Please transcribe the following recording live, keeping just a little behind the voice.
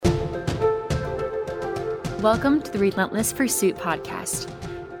Welcome to the Relentless Pursuit podcast.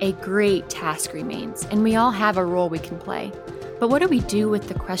 A great task remains, and we all have a role we can play. But what do we do with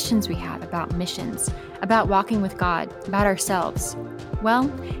the questions we have about missions, about walking with God, about ourselves? Well,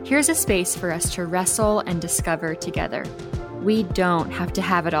 here's a space for us to wrestle and discover together. We don't have to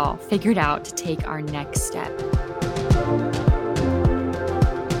have it all figured out to take our next step.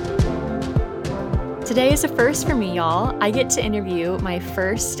 Today is a first for me, y'all. I get to interview my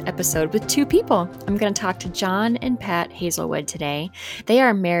first episode with two people. I'm going to talk to John and Pat Hazelwood today. They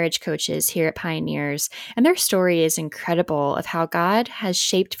are marriage coaches here at Pioneers, and their story is incredible of how God has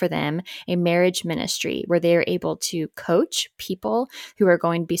shaped for them a marriage ministry where they are able to coach people who are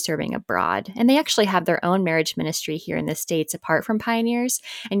going to be serving abroad. And they actually have their own marriage ministry here in the States apart from Pioneers,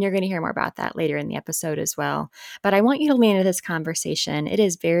 and you're going to hear more about that later in the episode as well. But I want you to lean into this conversation. It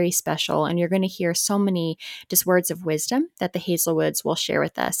is very special, and you're going to hear so many just words of wisdom that the Hazelwoods will share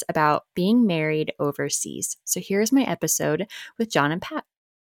with us about being married overseas. So here's my episode with John and Pat.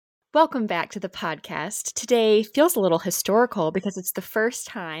 Welcome back to the podcast. Today feels a little historical because it's the first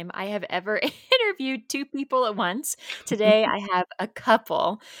time I have ever interviewed two people at once. Today I have a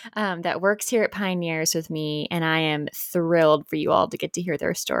couple that works here at Pioneers with me, and I am thrilled for you all to get to hear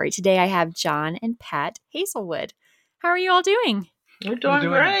their story. Today I have John and Pat Hazelwood. How are you all doing? We're doing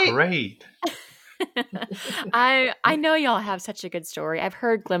great. I know y'all have such a good story. I've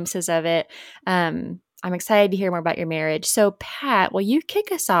heard glimpses of it. I'm excited to hear more about your marriage. So, Pat, will you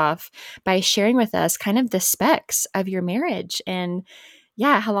kick us off by sharing with us kind of the specs of your marriage and,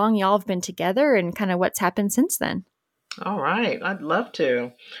 how long y'all have been together and kind of what's happened since then? All right. I'd love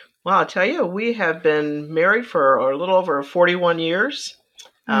to. Well, I'll tell you, we have been married for a little over 41 years.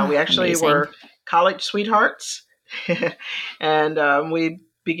 We actually were college sweethearts, and we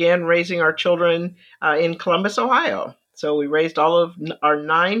began raising our children in Columbus, Ohio. So we raised all of our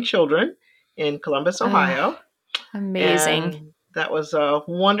 9 children in Columbus, Ohio. Amazing. And that was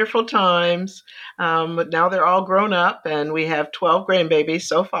wonderful times. But now they're all grown up, and we have 12 grandbabies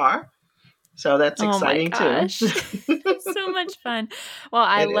so far. So that's exciting too. So much fun. Well,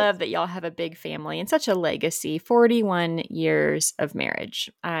 I love that y'all have a big family and such a legacy. 41 years of marriage.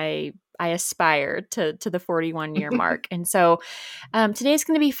 I aspire to the 41-year mark. And so today's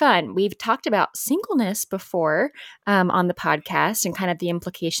going to be fun. We've talked about singleness before on the podcast and kind of the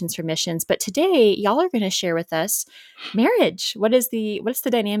implications for missions. But today, y'all are going to share with us marriage. What's the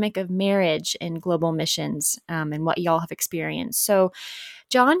dynamic of marriage in global missions and what y'all have experienced? So,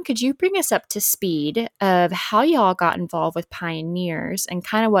 John, could you bring us up to speed of how y'all got involved with Pioneers and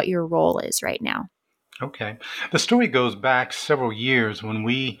kind of what your role is right now? Okay. The story goes back several years when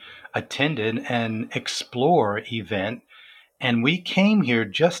we attended an Explore event, and we came here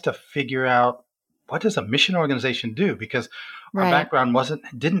just to figure out, what does a mission organization do? Because our background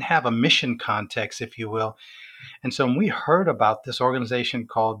didn't have a mission context, if you will. And so when we heard about this organization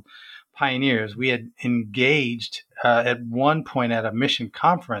called Pioneers, we had engaged at one point at a mission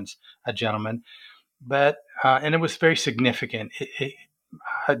conference, a gentleman, but and it was very significant.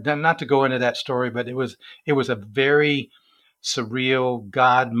 Not to go into that story, but it was a very surreal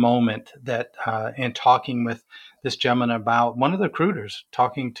God moment that in talking with this gentleman about one of the recruiters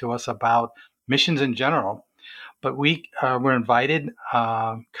talking to us about missions in general. But we were invited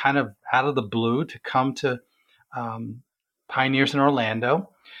kind of out of the blue to come to Pioneers in Orlando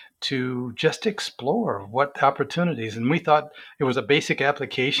to just explore what opportunities. And we thought it was a basic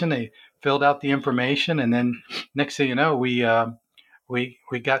application. They filled out the information, and then next thing you know, we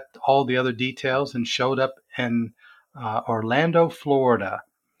got all the other details and showed up in Orlando, Florida.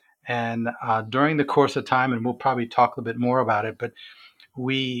 And during the course of time, and we'll probably talk a little bit more about it, but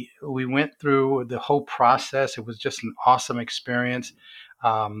we went through the whole process. It was just an awesome experience.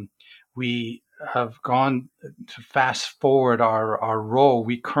 We have gone to fast forward our role.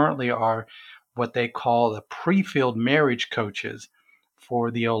 We currently are what they call the pre-field marriage coaches for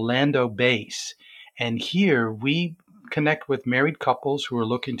the Orlando base. And here we connect with married couples who are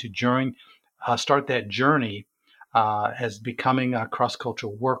looking to start that journey as becoming a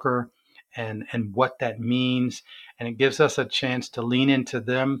cross-cultural worker and what that means. And it gives us a chance to lean into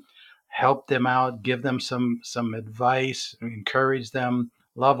them, help them out, give them some advice, encourage them,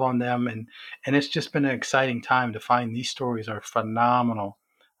 love on them. And it's just been an exciting time to find these stories are phenomenal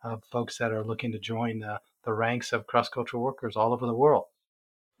of folks that are looking to join the ranks of cross-cultural workers all over the world.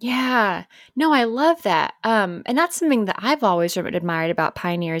 Yeah. No, I love that. And that's something that I've always admired about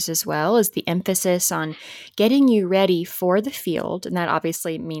Pioneers as well, is the emphasis on getting you ready for the field. And that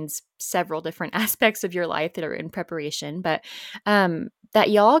obviously means several different aspects of your life that are in preparation. But that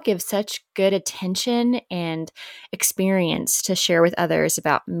y'all give such good attention and experience to share with others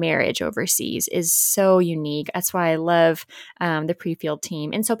about marriage overseas is so unique. That's why I love the pre-field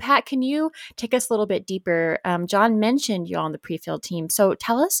team. And so, Pat, can you take us a little bit deeper? John mentioned y'all on the pre-field team. So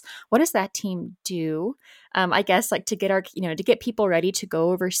tell us, what does that team do? I guess like to get to get people ready to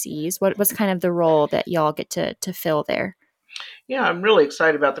go overseas. What's kind of the role that y'all get to fill there? Yeah, I'm really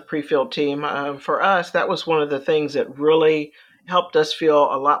excited about the pre-field team. For us, that was one of the things that really helped us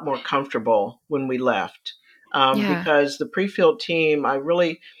feel a lot more comfortable when we left. Because the pre-field team, I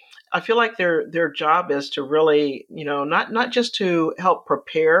feel like their job is to really, not just to help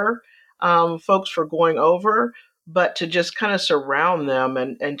prepare folks for going over, but to just kind of surround them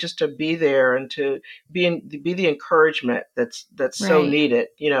and just to be there and to be the encouragement that's so needed,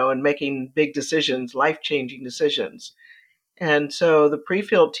 in making big decisions, life-changing decisions. And so the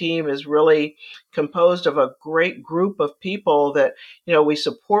pre-field team is really composed of a great group of people that, we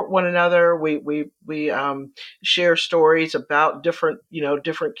support one another. We share stories about different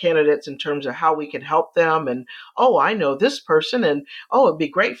candidates in terms of how we can help them. And, oh, I know this person, and, oh, it'd be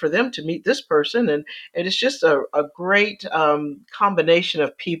great for them to meet this person. And it's just a great combination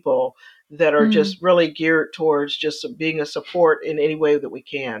of people that are just really geared towards just being a support in any way that we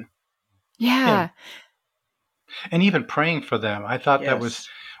can. Yeah. And even praying for them. I thought that was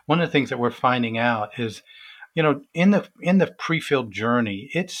one of the things that we're finding out is, in the pre-field journey,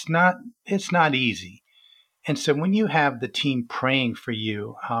 it's not easy. And so when you have the team praying for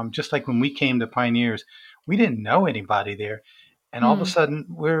you, just like when we came to Pioneers, we didn't know anybody there, and all of a sudden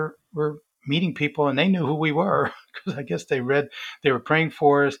we're meeting people, and they knew who we were because I guess they were praying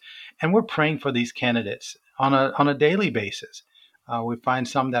for us, and we're praying for these candidates on a daily basis. We find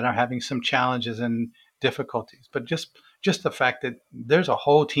some that are having some challenges and difficulties, but just the fact that there's a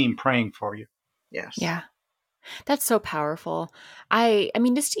whole team praying for you. Yes. Yeah. That's so powerful. I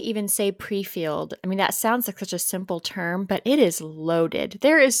mean, just to even say pre-field, I mean, that sounds like such a simple term, but it is loaded.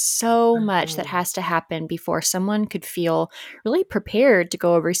 There is so much that has to happen before someone could feel really prepared to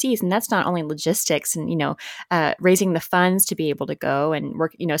go overseas. And that's not only logistics and, raising the funds to be able to go and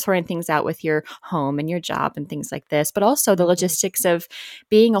work, sorting things out with your home and your job and things like this, but also the logistics of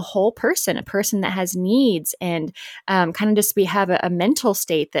being a whole person, a person that has needs and kind of just have a mental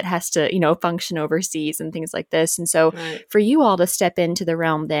state that has to, function overseas and things like this. And so for you all to step into the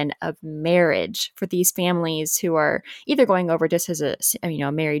realm then of marriage for these families who are either going over just as a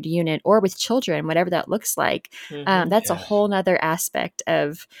married unit or with children, whatever that looks like, that's a whole nother aspect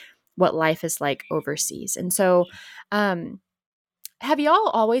of what life is like overseas. And so have y'all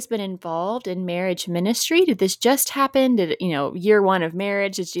always been involved in marriage ministry? Did this just happen? Did year one of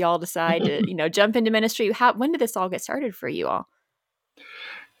marriage, did y'all decide to jump into ministry? When did this all get started for you all?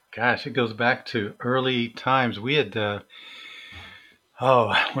 Gosh, it goes back to early times. We had, I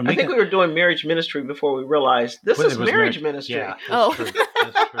think we were doing marriage ministry before we realized this is marriage ministry. Yeah, that's true.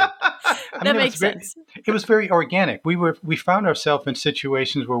 That's true. That makes sense. It was very organic. We found ourselves in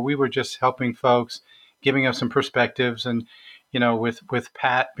situations where we were just helping folks, giving us some perspectives, and with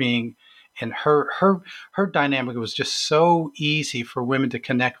Pat being and her dynamic, it was just so easy for women to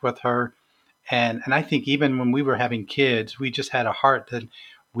connect with her, and I think even when we were having kids, we just had a heart that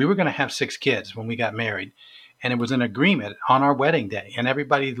we were going to have 6 kids when we got married. And it was an agreement on our wedding day. And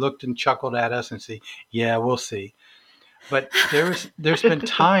everybody looked and chuckled at us and said, yeah, we'll see. But there's been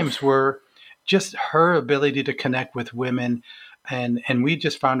times where just her ability to connect with women, and we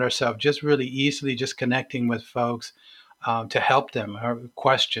just found ourselves just really easily just connecting with folks to help them,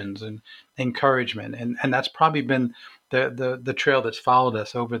 questions and encouragement. And that's probably been the trail that's followed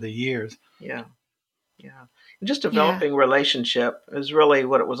us over the years. Yeah. Yeah. Just developing relationship is really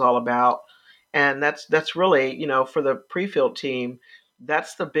what it was all about. And that's really, for the pre-field team,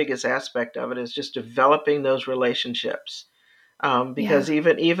 that's the biggest aspect of it, is just developing those relationships. Because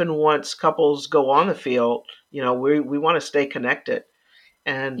even once couples go on the field, we want to stay connected.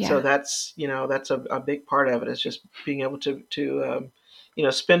 And so that's a big part of it, is just being able to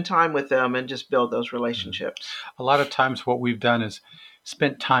spend time with them and just build those relationships. A lot of times what we've done is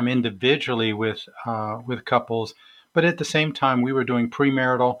spent time individually with couples, but at the same time we were doing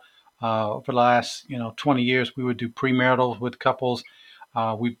premarital. For the last 20 years, we would do premarital with couples.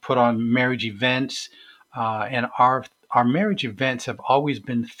 We put on marriage events, and our marriage events have always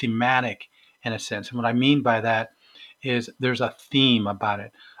been thematic in a sense. And what I mean by that is there's a theme about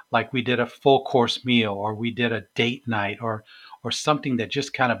it. Like we did a full course meal, or we did a date night, or something that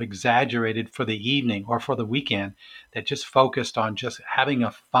just kind of exaggerated for the evening or for the weekend, that just focused on just having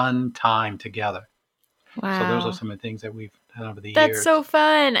a fun time together. Wow. So those are some of the things that we've done over the years. That's so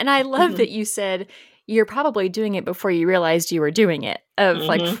fun. And I love that you said, you're probably doing it before you realized you were doing it, of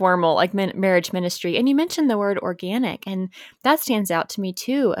like Mm-hmm. formal like marriage ministry. And you mentioned the word organic, and that stands out to me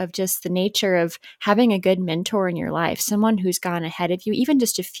too, of just the nature of having a good mentor in your life, someone who's gone ahead of you, even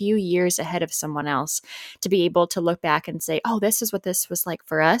just a few years ahead of someone else, to be able to look back and say, oh, this is what this was like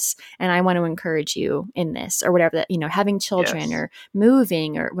for us, and I want to encourage you in this, or whatever, that, having children Yes. or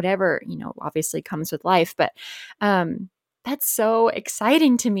moving or whatever, obviously comes with life. But that's so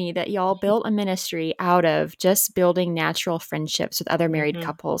exciting to me that y'all built a ministry out of just building natural friendships with other married Mm-hmm.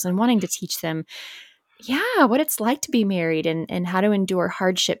 couples and wanting to teach them, yeah, what it's like to be married, and how to endure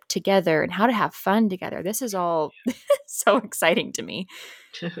hardship together and how to have fun together. This is all so exciting to me.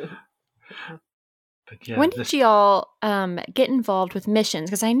 But yeah, When did y'all get involved with missions?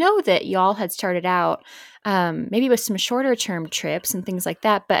 Because I know that y'all had started out maybe with some shorter term trips and things like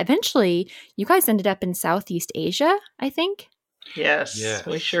that, but eventually you guys ended up in Southeast Asia, I think. Yes,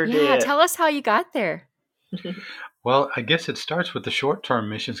 we yes. sure Yeah, did. tell us how you got there. Well, I guess it starts with the short-term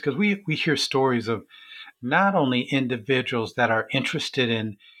missions because we hear stories of not only individuals that are interested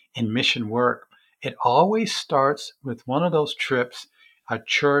in mission work. It always starts with one of those trips, a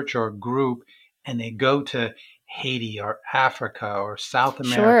church or a group, and they go to Haiti or Africa or South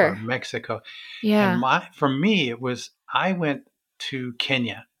America or Sure. Mexico. And Yeah. for me, it was I went to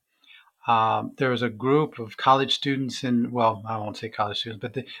Kenya. There was a group of college students well, I won't say college students,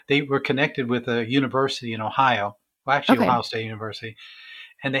 but they were connected with a university in Ohio, well, actually Okay. Ohio State University,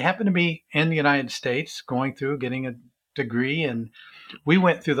 and they happened to be in the United States going through getting a degree. And we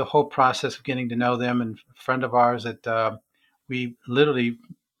went through the whole process of getting to know them. And a friend of ours that we literally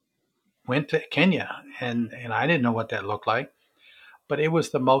went to Kenya, and I didn't know what that looked like, but it was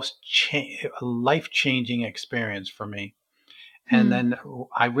the most life-changing experience for me. And Hmm. then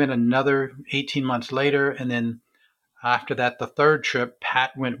I went another 18 months later, and then after that, the third trip,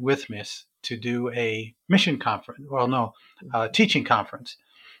 Pat went with me to do a mission conference. Well, no, teaching conference.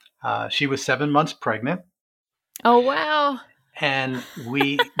 She was 7 months pregnant, Oh, wow. and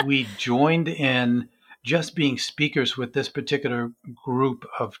we joined in just being speakers with this particular group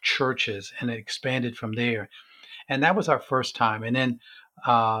of churches, and it expanded from there. And that was our first time. And then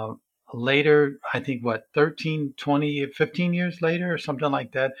uh, later, I think, 13, 20, 15 years later or something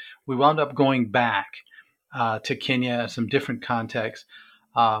like that, we wound up going back to Kenya, some different contexts.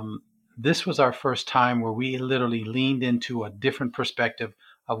 Um, this was our first time where we literally leaned into a different perspective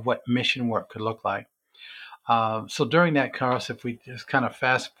of what mission work could look like. So during that course, if we just kind of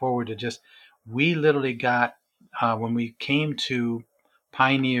fast forward to we literally got, when we came to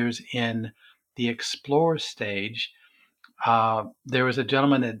Pioneers in the Explore stage, there was a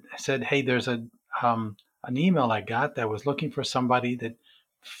gentleman that said, "Hey, there's an email I got that was looking for somebody that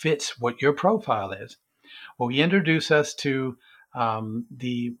fits what your profile is." Well, he introduced us to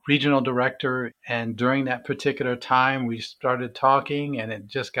the regional director, and during that particular time, we started talking, and it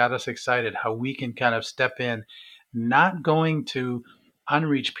just got us excited how we can kind of step in, not going to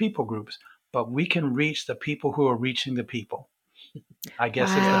unreached people groups, but we can reach the people who are reaching the people, I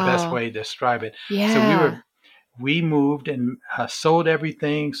guess is the best Wow. way to describe it. So Yeah. we moved and sold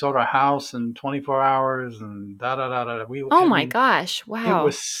everything, sold our house in 24 hours, and da da da da. Oh I my mean, gosh. it was Wow.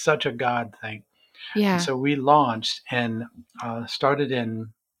 such a God thing. And Yeah. so we launched and started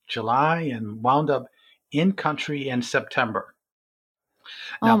in July and wound up in country in September.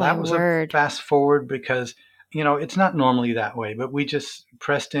 Oh Now, my that was a word. fast forward because, it's not normally that way, but we just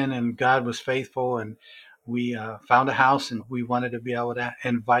pressed in and God was faithful. And we found a house, and we wanted to be able to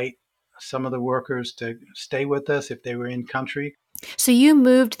invite some of the workers to stay with us if they were in country. So you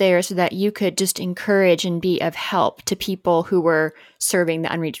moved there so that you could just encourage and be of help to people who were serving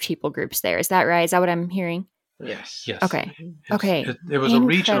the unreached people groups there. Is that right? Is that what I'm hearing? Yes. Yes, Okay. Mhm. Okay. it was a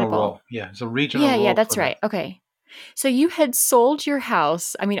regional Incredible. role. Yeah, it's a regional Yeah, role for that's them. right. Okay. So you had sold your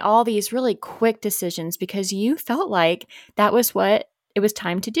house. I mean, all these really quick decisions because you felt like that was what it was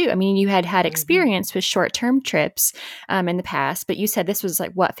time to do. I mean, you had had Mhm. experience with short term trips in the past, but you said this was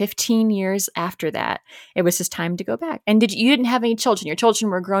like what, 15 years after that. It was just time to go back. And you didn't have any children. Your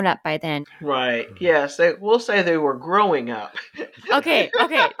children were grown up by then. Right. Yes. We'll say they were growing up. Okay.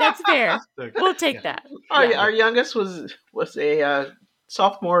 Okay. That's fair. So, We'll yeah, take that. our Yeah. our youngest was a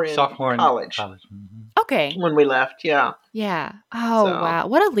sophomore in sophomore in college college. Mhm. Okay. when we left. Yeah. Yeah. Oh, So wow.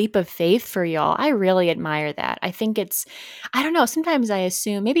 What a leap of faith for y'all. I really admire that. I think I don't know. Sometimes I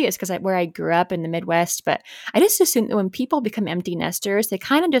assume, maybe it's because where I grew up in the Midwest, but I just assume that when people become empty nesters, they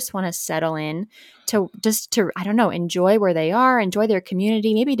kind of just want to settle in I don't know, enjoy where they are, enjoy their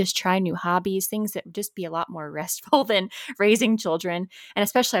community, maybe just try new hobbies, things that would just be a lot more restful than raising children. And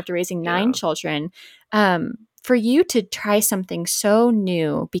especially after raising nine yeah. children. Um, for you to try something so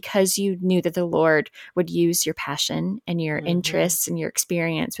new because you knew that the Lord would use your passion and your interests and your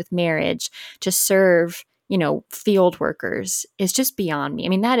experience with marriage to serve, field workers is just beyond me. I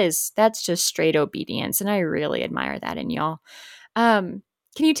mean, that's just straight obedience. And I really admire that in y'all.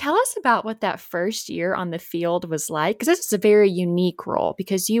 Can you tell us about what that first year on the field was like? Because this is a very unique role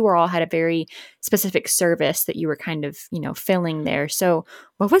because you all had a very specific service that you were kind of, filling there. So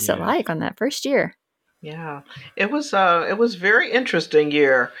what was it like on that first year? Yeah, it was very interesting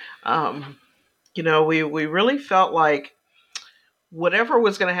year. We really felt like whatever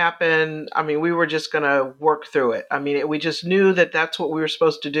was going to happen, I mean, we were just going to work through it. I mean, we just knew that that's what we were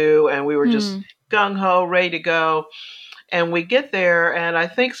supposed to do, and we were just gung ho, ready to go. And we get there, and I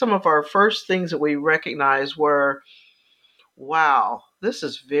think some of our first things that we recognized were, wow, this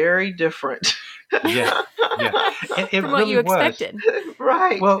is very different. Yeah. It From what really you expected. Was.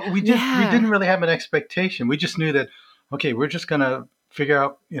 Right. Well, we didn't really have an expectation. We just knew that, okay, we're just going to figure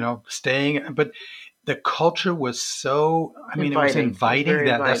out, staying. But the culture was so, it was inviting.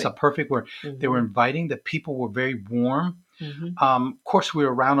 That's a perfect word. They were inviting. The people were very warm. Of course, we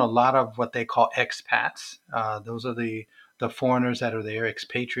were around a lot of what they call expats. Those are the foreigners that are there,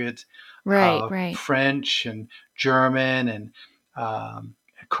 expatriates. Right. French and German and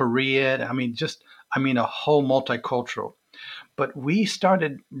Korean. A whole multicultural. But we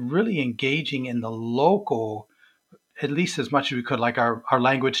started really engaging in the local, at least as much as we could, like our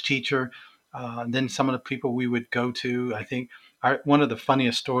language teacher. Then some of the people we would go to. I think one of the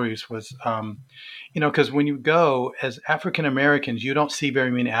funniest stories was, because when you go as African Americans, you don't see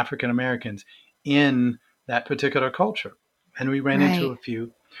very many African Americans in that particular culture. And we ran into a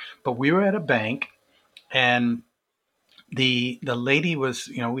few. But we were at a bank, and the lady was,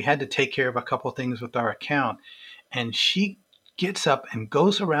 we had to take care of a couple of things with our account, and she gets up and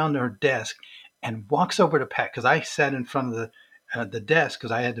goes around her desk and walks over to Pat, because I sat in front of the desk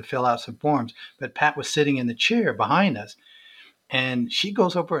because I had to fill out some forms, but Pat was sitting in the chair behind us, and she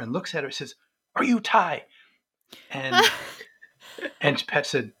goes over and looks at her and says, "Are you Thai?" And Pat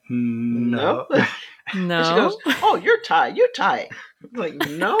said, "No." And she goes, "Oh, you're Thai. You're Thai." I'm like,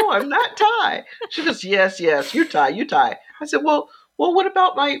 "No, I'm not Thai." She goes, "Yes, you're Thai. You Thai." I said, "Well, what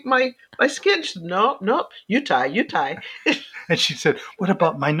about my skin?" She said, "No, you Thai. And she said, "What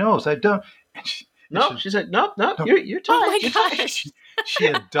about my nose? I don't." And she said, "No, you're Thai. Oh my you're gosh. Thai." She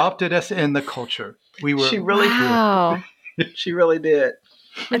adopted us in the culture. She really did. She really did.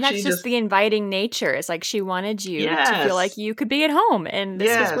 And that's just the inviting nature. It's like she wanted you to feel like you could be at home, and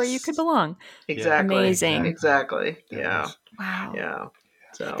this is where you could belong. Exactly. Amazing. Exactly. Yeah. Wow. Yeah.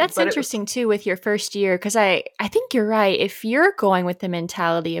 So, that's interesting too with your first year, because I think you're right. If you're going with the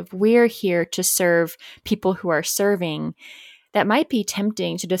mentality of we're here to serve people who are serving, that might be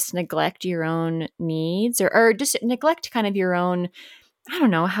tempting to just neglect your own needs or just neglect kind of your own, I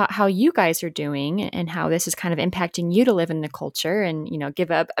don't know, how you guys are doing and how this is kind of impacting you to live in the culture and,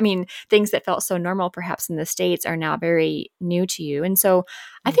 give up. I mean, things that felt so normal perhaps in the States are now very new to you. And so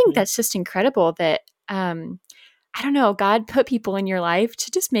I think that's just incredible that, I don't know, God put people in your life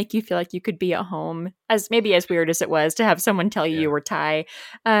to just make you feel like you could be at home, as weird as it was to have someone tell you were Thai.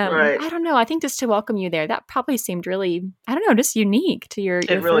 Right. I don't know. I think just to welcome you there, that probably seemed really, I don't know, just unique to your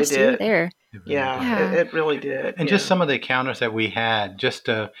really first year there. It really did. And just some of the encounters that we had,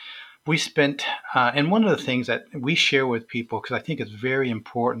 we spent, and one of the things that we share with people, because I think it's very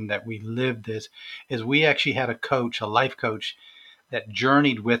important that we live this, is we actually had a life coach, that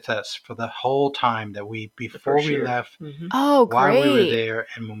journeyed with us for the whole time that before we left, Oh, great. while we were there,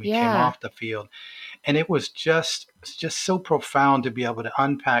 and when we came off the field. And it was just so profound to be able to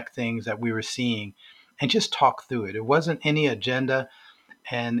unpack things that we were seeing and just talk through it. It wasn't any agenda.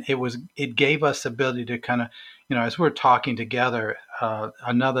 And it gave us the ability to kind of, as we're talking together,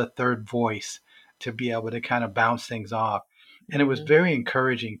 another third voice to be able to kind of bounce things off. And it was very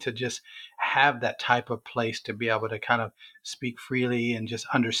encouraging to just have that type of place to be able to kind of speak freely and just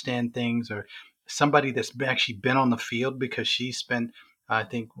understand things, or somebody that's actually been on the field, because she spent, I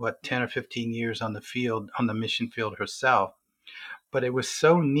think, 10 or 15 years on the field, on the mission field herself. But it was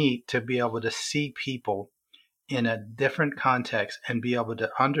so neat to be able to see people in a different context and be able to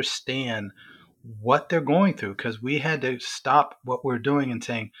understand what they're going through, because we had to stop what we're doing and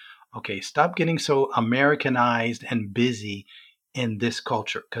saying, okay, stop getting so Americanized and busy in this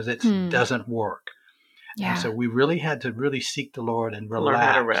culture, because it doesn't work. Yeah. And so we really had to really seek the Lord and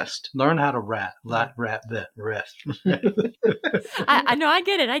relax. Learn how to rest. I know, I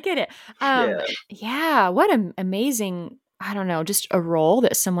get it. Yeah, what an amazing, I don't know, just a role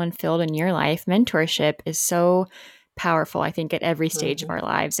that someone filled in your life. Mentorship is so powerful, I think, at every stage of Mm-hmm. our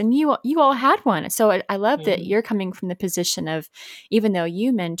lives. And you all had one. So I love that Mm-hmm. you're coming from the position of, even though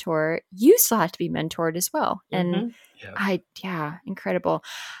you mentor, you still have to be mentored as well. And Mm-hmm. Yes. yeah, incredible.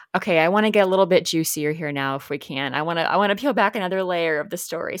 Okay, I want to get a little bit juicier here now if we can. I want to peel back another layer of the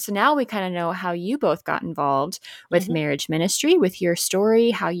story. So now we kind of know how you both got involved with Mm-hmm. marriage ministry, with your story,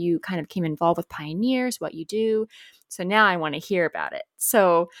 how you kind of came involved with Pioneers, what you do. So now I want to hear about it.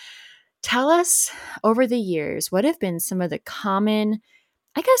 So tell us, over the years, what have been some of the common,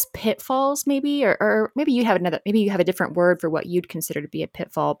 I guess, pitfalls, maybe, or maybe maybe you have a different word for what you'd consider to be a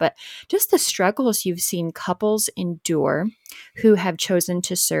pitfall, but just the struggles you've seen couples endure who have chosen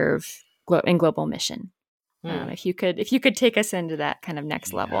to serve in global mission. Mm. If you could take us into that kind of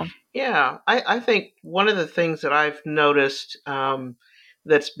next Yeah. level. Yeah, I think one of the things that I've noticed had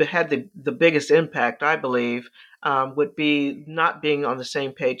the biggest impact, I believe, would be not being on the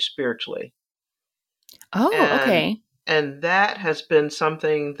same page spiritually. Oh, and okay. and that has been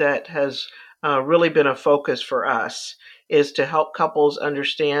something that has really been a focus for us, is to help couples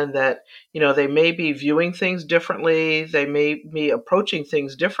understand that they may be viewing things differently, they may be approaching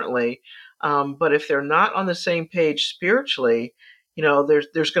things differently, but if they're not on the same page spiritually,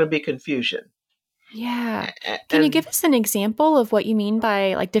 there's going to be confusion. Yeah. Can you And give us an example of what you mean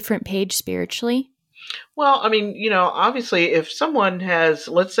by like different page spiritually? well, I mean, obviously, if someone has,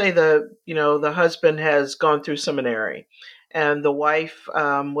 let's say the husband has gone through seminary, and the wife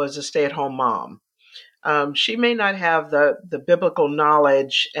was a stay-at-home mom, she may not have the biblical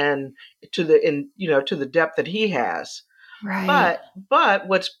knowledge and to the depth that he has. Right. But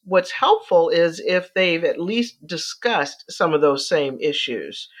what's helpful is if they've at least discussed some of those same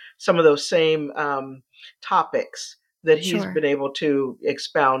issues, some of those same topics that he's Sure. been able to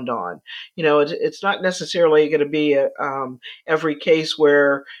expound on. It's not necessarily going to be every case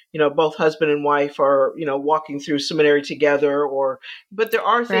where both husband and wife are walking through seminary together, but there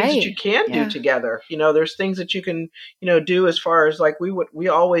are things that you Right. can do Yeah. together. There's things that you can do, as far as like we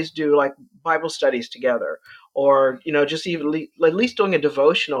always do, like Bible studies together, or just even at least doing a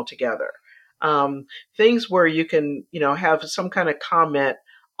devotional together. Things where you can have some kind of comment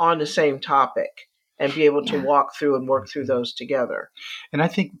on the same topic and be able to Yeah. walk through and work through Mhm. those together. And I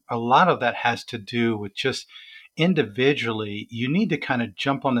think a lot of that has to do with just individually, you need to kind of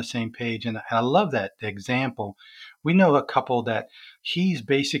jump on the same page. And I love that example. We know a couple that he's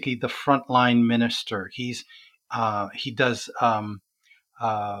basically the frontline minister. He does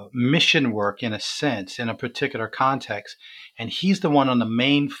mission work in a sense, in a particular context, and he's the one on the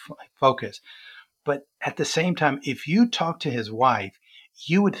main focus. But at the same time, if you talk to his wife,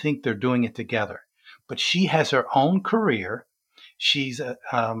 you would think they're doing it together. But she has her own career. She's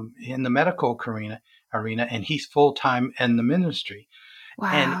in the medical arena, and he's full time in the ministry.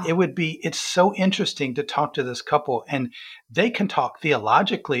 And Wow. it's so interesting to talk to this couple, and they can talk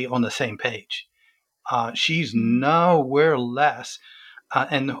theologically on the same page. She's Mm. nowhere less,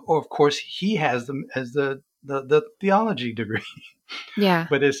 and of course he has them as the theology degree. Yeah.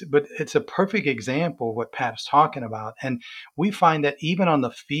 But it's a perfect example of what Pat's talking about, and we find that even on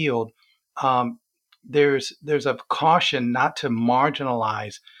the field, um, there's a caution not to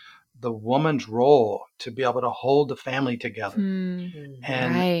marginalize the woman's role to be able to hold the family together. Hmm. Mhm.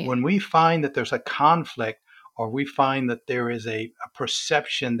 And Right. when we find that there's a conflict, or we find that there is a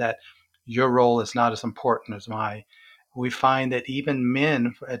perception that your role is not as important as mine, we find that even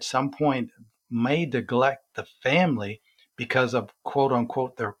men at some point may neglect the family because of quote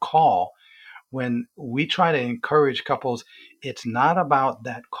unquote their call. When we try to encourage couples, it's not about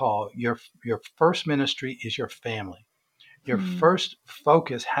that call. Your first ministry is your family. Your Hmm. first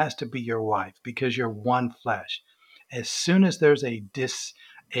focus has to be your wife, because you're one flesh. As soon as there's a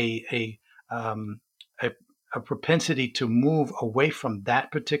a um, a, a propensity to move away from that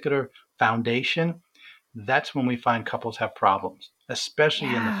particular foundation, that's when we find couples have problems, especially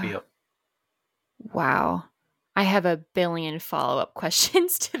in the Yeah. field. Wow. I have a billion follow-up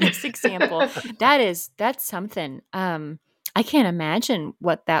questions to this example. That's something. I can't imagine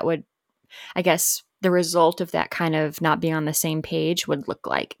what that would, I guess, the result of that kind of not being on the same page would look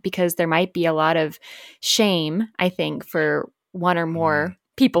like, because there might be a lot of shame, I think, for one or Mm, more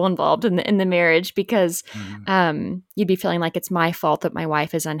people involved in the marriage, because mhm. you'd be feeling like it's my fault that my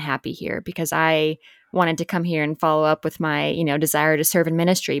wife is unhappy here because I wanted to come here and follow up with my desire to serve in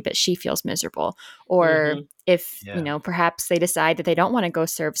ministry, but she feels miserable. Or Mhm. if Yeah. perhaps they decide that they don't want to go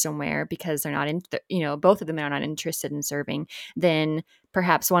serve somewhere because they're not both of them are not interested in serving, then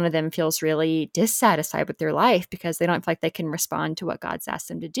perhaps one of them feels really dissatisfied with their life because they don't feel like they can respond to what God's asked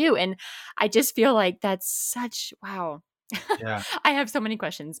them to do. And I just feel like that's such, wow. Yeah. I have so many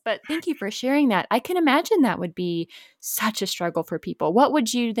questions, but thank you for sharing that. I can imagine that would be such a struggle for people. What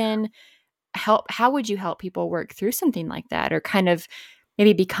would you then how would you help people work through something like that, or kind of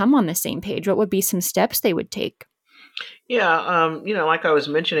maybe become on the same page? What would be some steps they would take? Yeah, like I was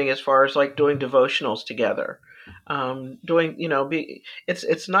mentioning, as far as like doing devotionals together, doing,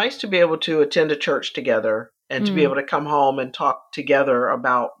 it's nice to be able to attend a church together and to be Mm, able to come home and talk together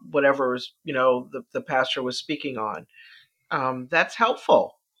about whatever is, the pastor was speaking on. That's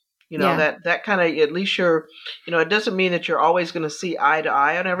helpful. yeah. That kind of, at least it doesn't mean that you're always going to see eye to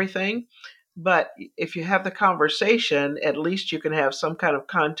eye on everything, but if you have the conversation, at least you can have some kind of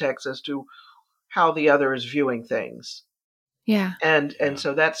context as to how the other is viewing things. Yeah. And Yeah.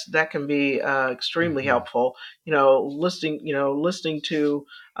 so that can be extremely Hmm. helpful. Listening to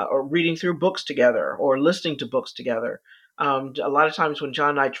or reading through books together, or listening to books together. A lot of times when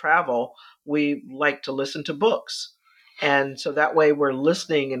John and I travel, we like to listen to books, and so that way we're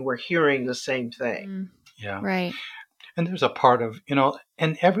listening and we're hearing the same thing. Mm, Yeah. right. And there's a part of,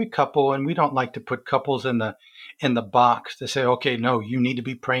 and every couple, and we don't like to put couples in the box to say, okay, no, you need to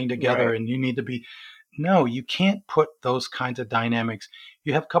be praying together Right. and you need to be. No, you can't put those kinds of dynamics.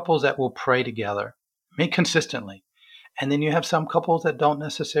 You have couples that will pray together, consistently. And then you have some couples that don't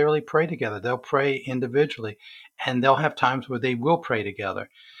necessarily pray together. They'll pray individually, and they'll have times where they will pray together.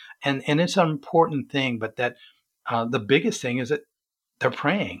 And it's an important thing, but that the biggest thing is that they're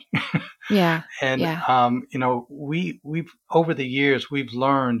praying. Yeah. And Yeah. we've over the years we've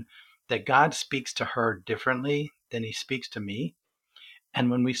learned that God speaks to her differently than He speaks to me. And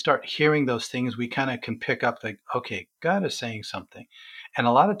when we start hearing those things, we kind of can pick up like, okay, God is saying something. And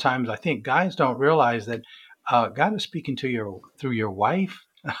a lot of times, I think guys don't realize that God is speaking to your through your wife,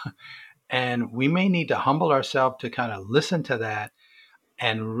 and we may need to humble ourselves to kind of listen to that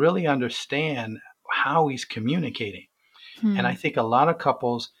and really understand how He's communicating. And I Hmm. think a lot of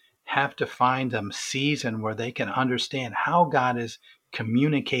couples have to find a season where they can understand how God is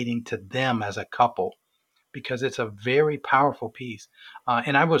communicating to them as a couple, because it's a very powerful piece.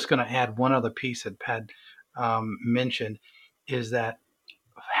 And I was going to add one other piece that Pat mentioned, is that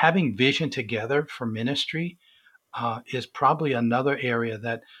having vision together for ministry is probably another area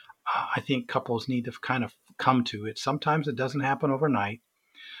that I think couples need to kind of come to. Sometimes it doesn't happen overnight,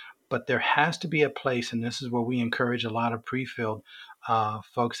 but there has to be a place, and this is where we encourage a lot of pre-filled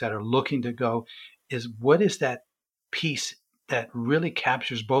folks that are looking to go, is what is that piece that really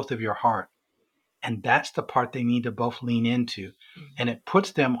captures both of your heart? And that's the part they need to both lean into. And it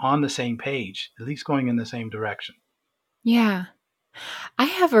puts them on the same page, at least going in the same direction. Yeah. I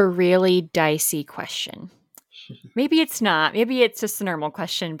have a really dicey question. Maybe it's not. Maybe it's just a normal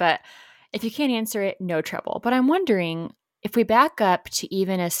question, but if you can't answer it, no trouble. But I'm wondering if we back up to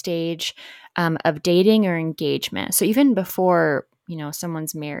even a stage of dating or engagement. So even before,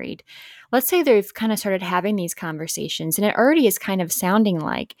 someone's married, let's say they've kind of started having these conversations and it already is kind of sounding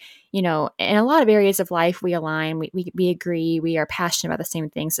like, in a lot of areas of life, we align, we agree, we are passionate about the same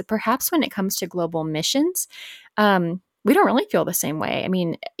things. But perhaps when it comes to global missions, we don't really feel the same way. I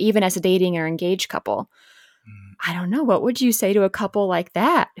mean, even as a dating or engaged couple, Mm. I don't know. What would you say to a couple like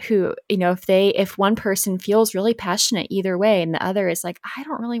that who, if one person feels really passionate either way and the other is like, I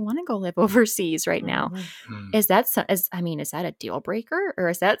don't really want to go live overseas right now. Mhm. Mm. Is that, is that a deal breaker, or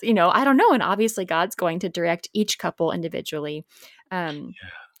is that, I don't know. And obviously God's going to direct each couple individually,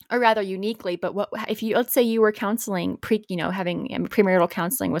 or rather uniquely. But what, if you, let's say you were counseling having premarital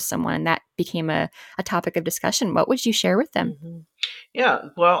counseling with someone and that became a topic of discussion, what would you share with them? Mhm. Yeah.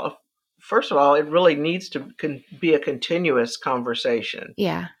 Well, first of all, it really needs to be a continuous conversation.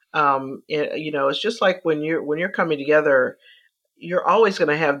 Yeah. It's just like when you're coming together, you're always going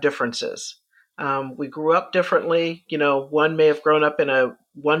to have differences. We grew up differently. One may have grown up in a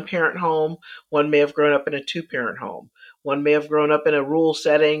one parent home, one may have grown up in a two parent home, one may have grown up in a rural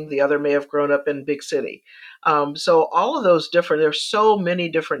setting, the other may have grown up in big city. So all of those there's so many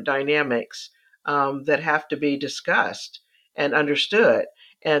different dynamics that have to be discussed and understood.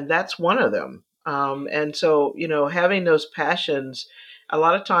 And that's one of them. And so, having those passions, a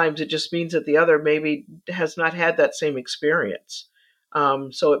lot of times it just means that the other maybe has not had that same experience.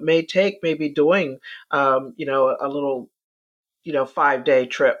 So it may take maybe doing, a little, 5-day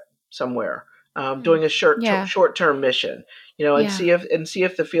trip somewhere, Hmm. doing a Yeah. short term mission, and Yeah. see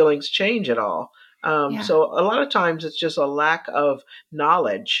if the feelings change at all. Yeah. So a lot of times it's just a lack of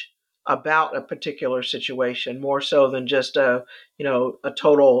knowledge about a particular situation, more so than just a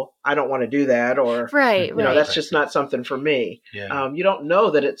total, I don't want to do that, or, Right, right. that's just not something for me. Yeah. You don't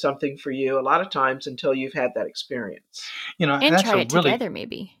know that it's something for you a lot of times until you've had that experience. And that's try it together,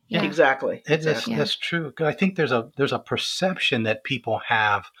 maybe. Yeah. Exactly. That's true. 'Cause I think there's a perception that people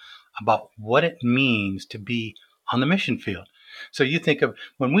have about what it means to be on the mission field. So you think of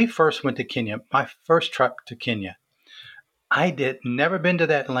when we first went to Kenya, my first trip to Kenya, never been to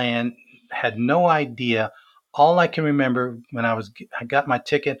that land, had no idea. All I can remember when I got my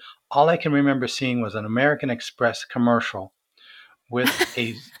ticket, all I can remember seeing was an American Express commercial with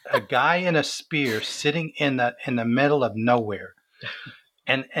a guy in a spear sitting in the middle of nowhere.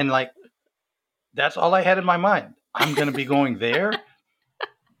 And like, that's all I had in my mind. I'm going to be going there.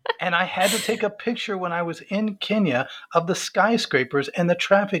 And I had to take a picture when I was in Kenya of the skyscrapers and the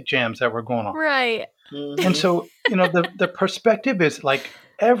traffic jams that were going on. Right. Mm-hmm. And so, the perspective is like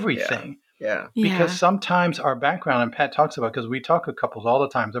everything. Yeah. Because sometimes our background, and Pat talks about, because we talk to couples all the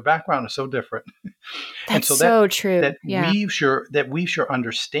time, their background is so different. That's so true. That weaves your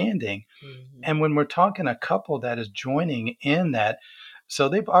understanding. Mm-hmm. And when we're talking a couple that is joining in that, so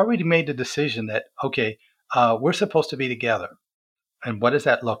they've already made the decision that, okay, we're supposed to be together. And what does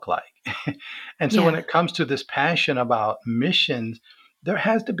that look like? And so when it comes to this passion about missions, there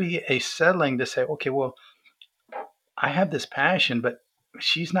has to be a settling to say, okay, well, I have this passion, but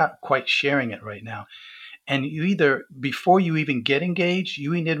she's not quite sharing it right now. And you either, before you even get engaged,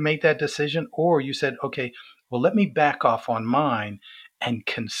 you either make that decision, or you said, okay, well, let me back off on mine and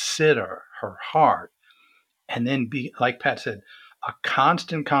consider her heart. And then be, like Pat said, a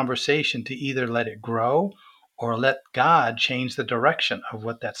constant conversation to either let it grow or let God change the direction of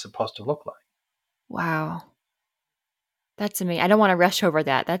what that's supposed to look like. Wow. That's amazing. I don't want to rush over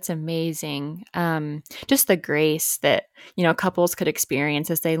that. That's amazing. Just the grace that, couples could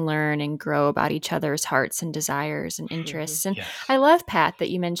experience as they learn and grow about each other's hearts and desires and interests. And I love, Pat, that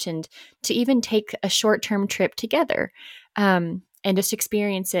you mentioned to even take a short-term trip together and just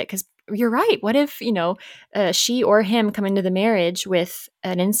experience it. Because you're right. What if, she or him come into the marriage with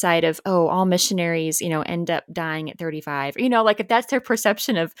an insight of, all missionaries, end up dying at 35, if that's their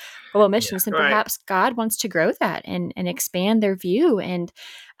perception of global missions, then perhaps God wants to grow that and expand their view. And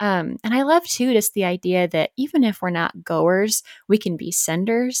I love too, just the idea that even if we're not goers, we can be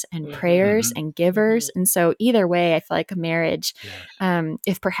senders and prayers and givers. And so either way, I feel like a marriage,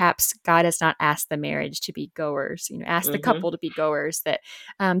 if perhaps God has not asked the marriage to be goers, ask the couple to be goers, that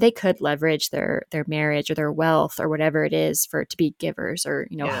they could leverage their marriage or their wealth or whatever it is for it to be givers or,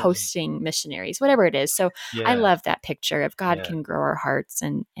 hosting missionaries, whatever it is. So I love that picture of God can grow our hearts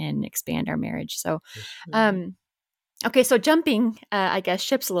and expand our marriage. So, okay, so jumping,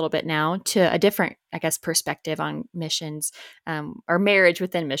 ships a little bit now to a different, perspective on missions or marriage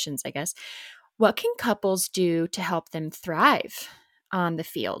within missions, I guess. What can couples do to help them thrive on the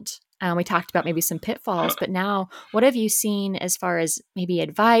field? We talked about maybe some pitfalls, but now what have you seen as far as maybe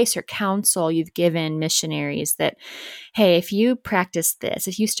advice or counsel you've given missionaries that, hey, if you practice this,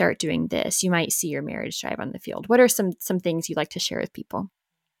 if you start doing this, you might see your marriage thrive on the field? What are some things you'd like to share with people?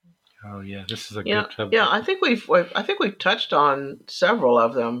 Oh yeah, this is a good subject. Yeah, I think we've touched on several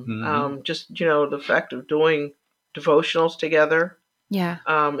of them. Just the fact of doing devotionals together,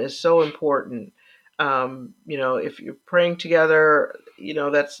 is so important. If you're praying together,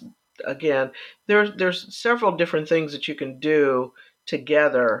 that's, again, there's several different things that you can do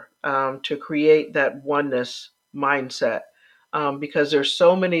together to create that oneness mindset, because there's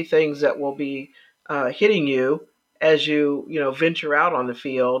so many things that will be hitting you as you venture out on the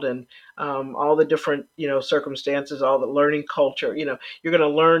field, and all the different circumstances, all the learning culture. You're going to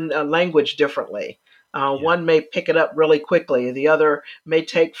learn a language differently. One may pick it up really quickly. The other may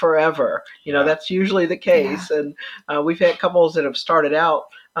take forever. That's usually the case. And we've had couples that have started out,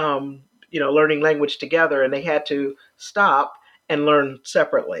 learning language together, and they had to stop and learn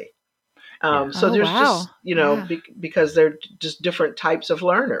separately. So there's just, because they're just different types of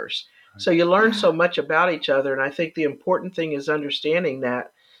learners. So you learn so much about each other. And I think the important thing is understanding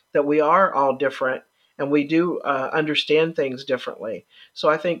that we are all different and we do understand things differently. So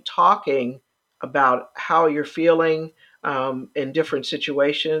I think talking about how you're feeling in different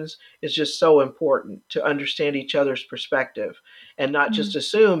situations is just so important to understand each other's perspective and not just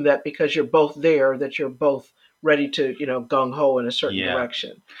assume that because you're both there that you're both ready to, gung ho in a certain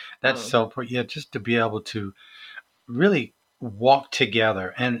direction. That's so important. Just to be able to really walk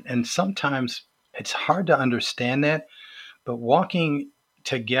together. And sometimes it's hard to understand that, but walking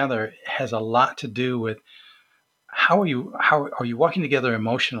together has a lot to do with how are you walking together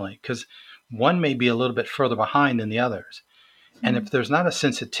emotionally? Because one may be a little bit further behind than the others. And if there's not a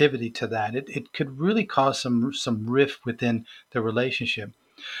sensitivity to that, it could really cause some rift within the relationship.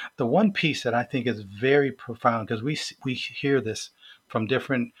 The one piece that I think is very profound, because we hear this from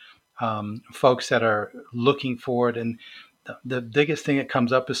different folks that are looking for it, and the biggest thing that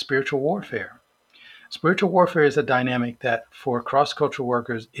comes up is spiritual warfare. Spiritual warfare is a dynamic that for cross-cultural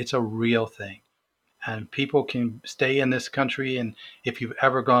workers, it's a real thing. And people can stay in this country, and if you've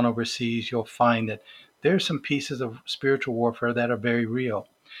ever gone overseas, you'll find that there's some pieces of spiritual warfare that are very real.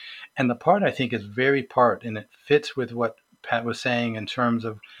 And the part I think is very part, and it fits with what Pat was saying in terms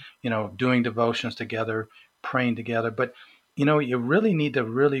of, doing devotions together, praying together. But, you really need to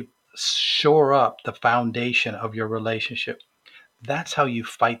really shore up the foundation of your relationship. That's how you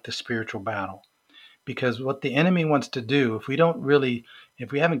fight the spiritual battle. Because what the enemy wants to do, if we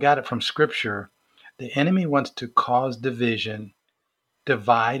haven't got it from Scripture, the enemy wants to cause division,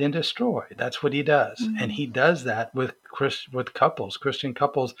 divide, and destroy. That's what he does. Mm-hmm. And he does that with couples, Christian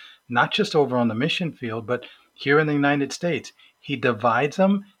couples, not just over on the mission field, but here in the United States. He divides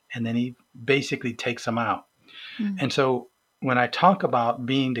them, and then he basically takes them out. Mm-hmm. And so when I talk about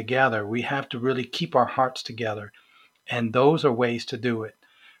being together, we have to really keep our hearts together. And those are ways to do it.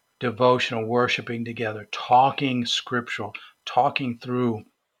 Devotional, worshiping together, talking scriptural, talking through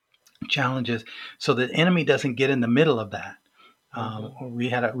challenges, so the enemy doesn't get in the middle of that. We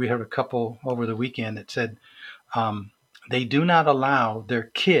heard a couple over the weekend that said they do not allow their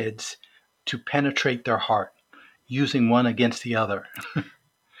kids to penetrate their heart, using one against the other.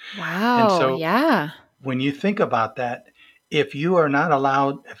 Wow. And so, yeah. When you think about that, if you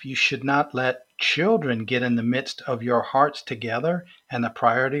should not let children get in the midst of your hearts together, and the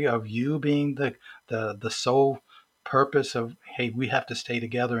priority of you being the sole purpose of, hey, we have to stay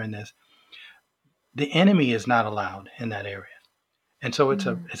together in this. The enemy is not allowed in that area. And so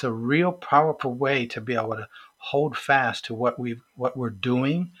it's a real powerful way to be able to hold fast to what we're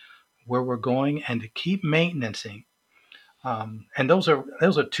doing, where we're going, and to keep maintaining. And those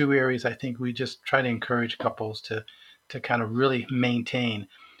are two areas I think we just try to encourage couples to kind of really maintain.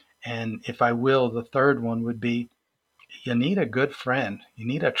 And if I will, the third one would be, you need a good friend. You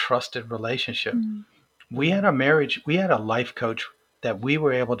need a trusted relationship. We had a life coach that we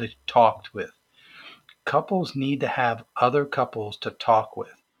were able to talk with. Couples need to have other couples to talk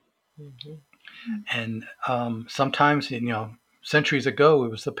with. Mm-hmm. And sometimes, centuries ago,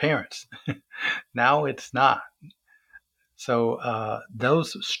 it was the parents. Now it's not. So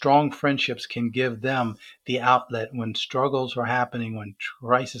those strong friendships can give them the outlet when struggles are happening, when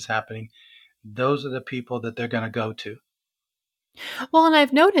crisis is happening. Those are the people that they're going to go to. Well, and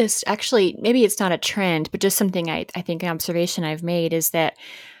I've noticed, actually, maybe it's not a trend, but just something I think an observation I've made is that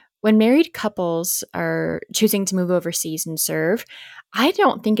when married couples are choosing to move overseas and serve, I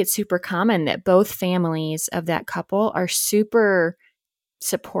don't think it's super common that both families of that couple are super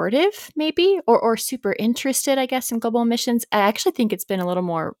supportive, maybe, or super interested, I guess, in global missions. I actually think it's been a little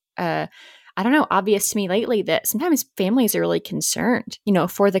more, obvious to me lately that sometimes families are really concerned,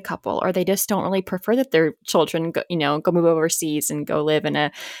 for the couple, or they just don't really prefer that their children go move overseas and go live in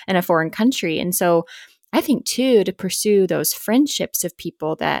a foreign country. And so I think too, to pursue those friendships of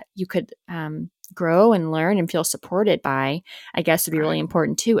people that you could grow and learn and feel supported by, I guess would be really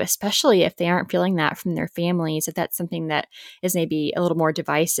important too, especially if they aren't feeling that from their families, if that's something that is maybe a little more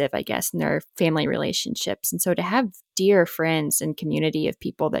divisive, I guess, in their family relationships. And so to have dear friends and community of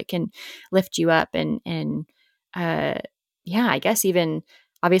people that can lift you up and I guess even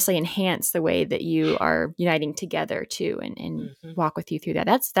obviously enhance the way that you are uniting together too, and walk with you through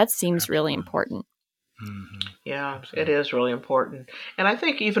that seems really important. Mm-hmm. Yeah, absolutely. It is really important. And I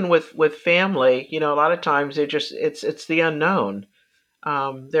think even with family, a lot of times it's the unknown.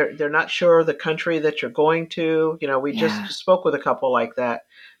 They're not sure the country that you're going to. We just spoke with a couple like that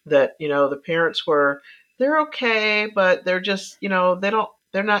the parents they're okay, but they're just,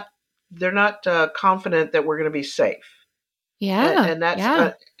 they're not confident that we're going to be safe. Yeah. And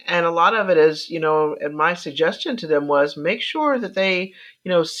that's and a lot of it is, and my suggestion to them was make sure that they,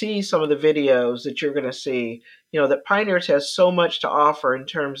 see some of the videos that you're going to see, that Pioneers has so much to offer in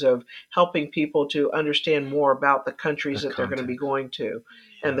terms of helping people to understand more about the countries that they're going to be going to,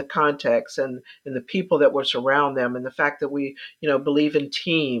 and the context and the people that will surround them, and the fact that we, believe in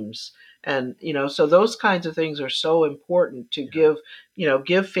teams. And, so those kinds of things are so important to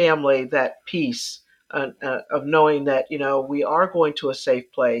give family that peace of knowing that, we are going to a safe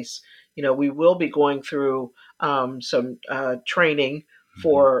place. We will be going through some training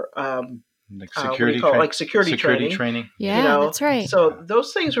for Like what do you call it? Like security training. Yeah, that's right. So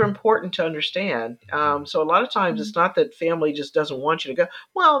those things are important to understand. So a lot of times it's not that family just doesn't want you to go.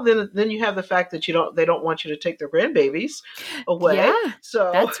 Well, then you have the fact that they don't want you to take their grandbabies away. Yeah,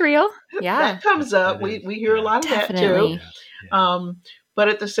 so that's real. Yeah, that comes up. We hear a lot of definitely. that too. But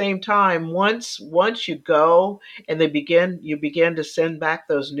at the same time, once you go and you begin to send back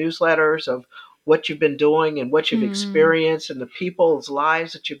those newsletters of what you've been doing and what you've experienced and the people's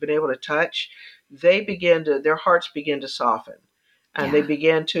lives that you've been able to touch, their hearts begin to soften, and they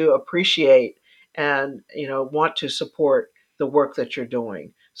begin to appreciate and want to support the work that you're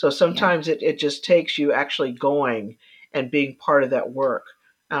doing. So sometimes it just takes you actually going and being part of that work,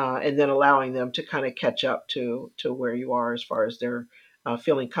 and then allowing them to kind of catch up to where you are as far as they're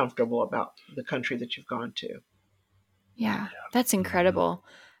feeling comfortable about the country that you've gone to. Yeah, that's incredible.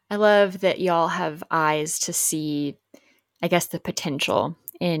 I love that y'all have eyes to see, I guess, the potential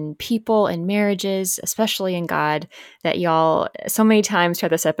in people and marriages, especially in God, that y'all so many times throughout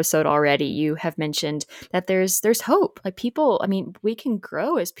this episode already, you have mentioned that there's hope. Like people, I mean, we can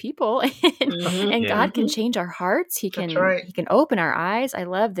grow as people and God can change our hearts. He can open our eyes. I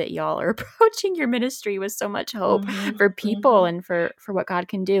love that y'all are approaching your ministry with so much hope for people and for what God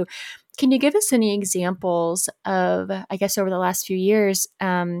can do. Can you give us any examples of, I guess, over the last few years,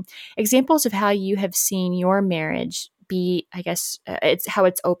 examples of how you have seen your marriage be, I guess, it's how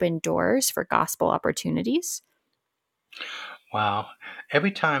it's opened doors for gospel opportunities? Wow.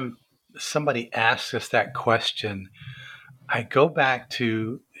 Every time somebody asks us that question, I go back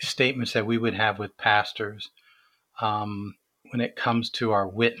to statements that we would have with pastors when it comes to our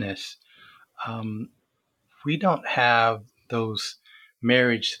witness. We don't have those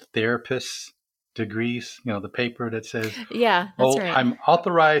marriage therapists degrees, the paper that says, that's right. I'm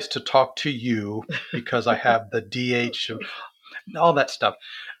authorized to talk to you because I have the DH, all that stuff.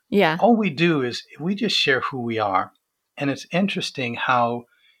 Yeah. All we do is we just share who we are. And it's interesting how,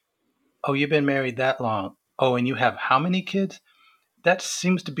 you've been married that long. Oh, and you have how many kids? That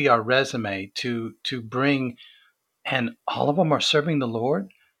seems to be our resume to bring, and all of them are serving the Lord.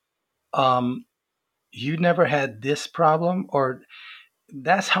 You never had this problem, or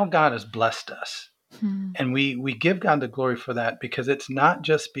that's how God has blessed us. And we give God the glory for that, because it's not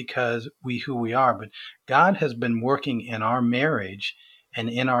just because who we are, but God has been working in our marriage and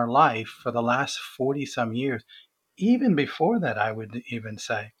in our life for the last 40 some years, even before that, I would even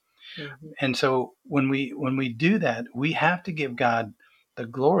say. And so when we do that, we have to give God the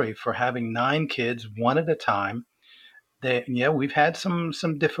glory for having 9 kids, one at a time. We've had some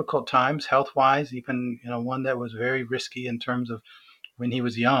difficult times health-wise, even one that was very risky in terms of when he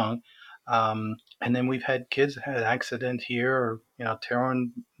was young. And then we've had kids that had an accident here, or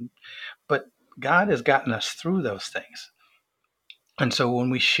tearing. But God has gotten us through those things. And so when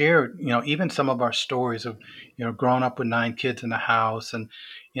we share, even some of our stories of, growing up with 9 kids in the house and,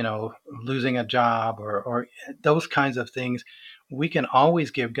 losing a job or those kinds of things, we can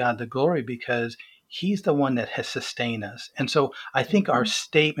always give God the glory because He's the one that has sustained us. And so I think our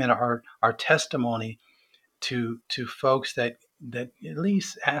statement, our testimony to folks that at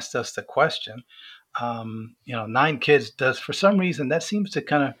least asked us the question, 9 kids does, for some reason, that seems to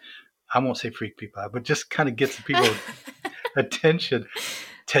kind of, I won't say freak people out, but just kind of gets people attention.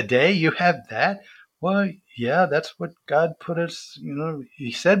 Today you have that? Well, yeah, that's what God put us,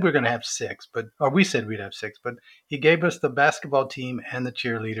 He said we're going to have 6, or we said we'd have 6, but He gave us the basketball team and the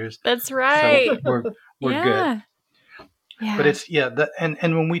cheerleaders. That's right. So we're good. Yeah. But it's, and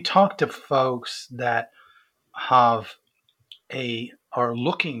when we talk to folks that are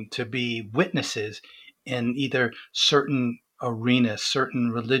looking to be witnesses in either certain arenas,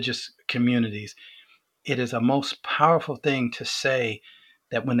 certain religious communities, it is a most powerful thing to say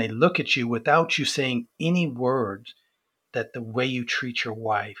that when they look at you without you saying any words, that the way you treat your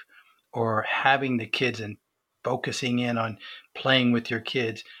wife or having the kids and focusing in on playing with your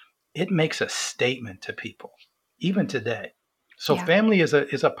kids, it makes a statement to people, even today. So family is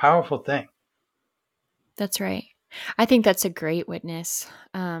a powerful thing. That's right. I think that's a great witness.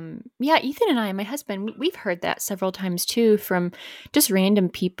 Ethan and I, my husband, we've heard that several times too from just random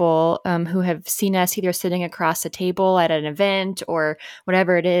people who have seen us either sitting across a table at an event or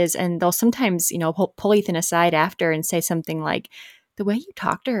whatever it is. And they'll sometimes, pull Ethan aside after and say something like, the way you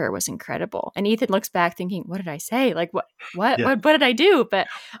talked to her was incredible. And Ethan looks back thinking, what did I say? Like, Yeah. what did I do? But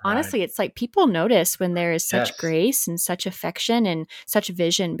Right. honestly, it's like people notice when there is such Yes. grace and such affection and such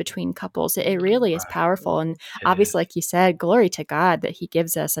vision between couples. It really is Right. powerful. And It obviously, is. like you said, glory to God that He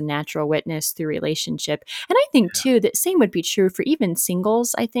gives us a natural witness through relationship. And I think Yeah. too that same would be true for even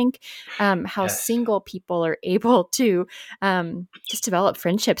singles. I think how Yes. single people are able to just develop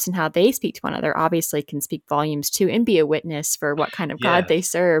friendships and how they speak to one another obviously can speak volumes too and be a witness for what kind of God they Yes.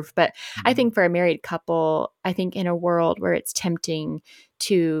 serve. But I Mhm. think for a married couple, I think in a world where it's tempting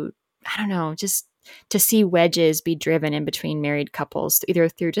to, I don't know, just to see wedges be driven in between married couples, either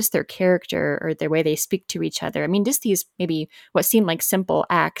through just their character or the way they speak to each other. I mean, just these maybe what seem like simple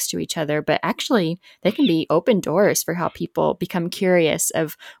acts to each other, but actually they can be open doors for how people become curious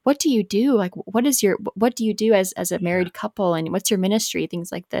of what do you do? Like, what do you do as a Yeah. married couple and what's your ministry?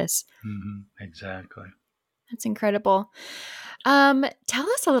 Things like this. Exactly. That's incredible. Tell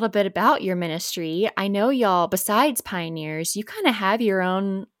us a little bit about your ministry. I know y'all, besides Pioneers, you kind of have your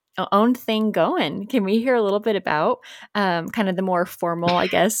own thing going. Can we hear a little bit about kind of the more formal, I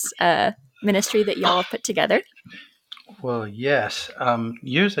guess, ministry that y'all have put together? Well, yes.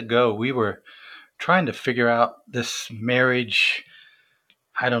 Years ago, we were trying to figure out this marriage.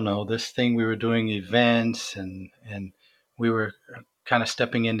 I don't know, this thing we were doing events and we were kind of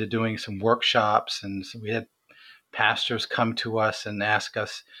stepping into doing some workshops, and so we had pastors come to us and ask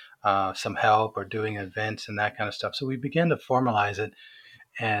us some help or doing events and that kind of stuff. So we began to formalize it,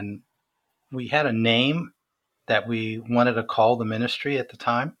 and we had a name that we wanted to call the ministry at the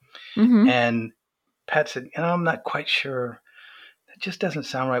time. Mm-hmm. And Pat said, I'm not quite sure. That just doesn't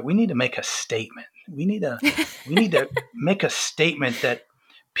sound right. We need to make a statement. We need to make a statement that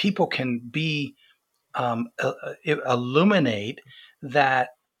people can be illuminate that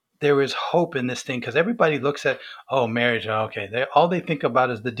there is hope in this thing, because everybody looks at, oh, marriage, okay, all they think about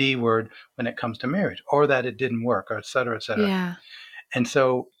is the D word when it comes to marriage, or that it didn't work, or et cetera, et cetera. Yeah. And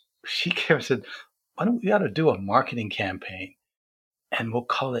so she said, why don't we ought to do a marketing campaign and we'll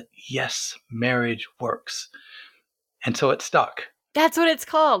call it Yes, Marriage Works. And so it stuck. That's what it's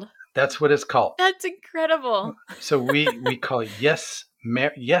called. That's what it's called. That's incredible. So we call it yes,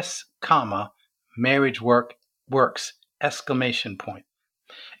 comma, marriage works, exclamation point.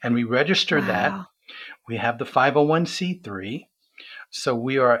 And we registered that. Wow. We have the 501c3. So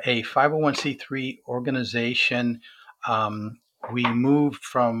we are a 501c3 organization. We moved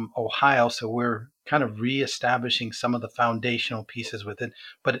from Ohio, so we're kind of reestablishing some of the foundational pieces with it,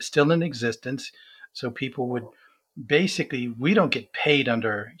 but it's still in existence. So people would basically, we don't get paid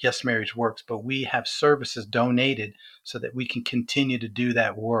under Yes Marriage Works, but we have services donated so that we can continue to do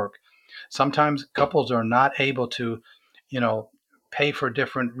that work. Sometimes couples are not able to, pay for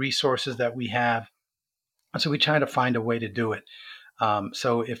different resources that we have. So we try to find a way to do it.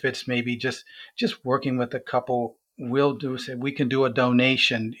 So if it's maybe just working with a couple, we can do a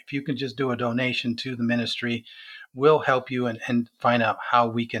donation. If you can just do a donation to the ministry, we'll help you and find out how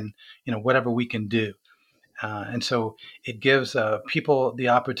we can, whatever we can do. And so it gives people the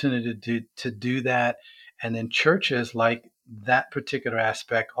opportunity to do that. And then churches like that particular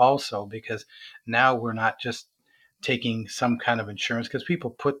aspect also, because now we're not just taking some kind of insurance, because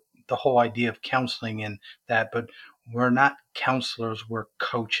people put the whole idea of counseling in that, but we're not counselors, we're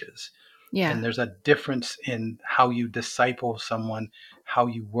coaches. Yeah. And there's a difference in how you disciple someone, how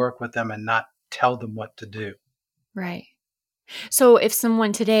you work with them, and not tell them what to do. Right. So if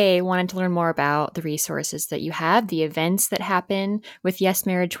someone today wanted to learn more about the resources that you have, the events that happen with Yes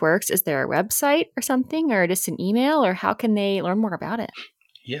Marriage Works, is there a website or something, or just an email, or how can they learn more about it?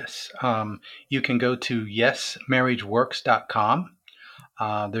 Yes. You can go to yesmarriageworks.com.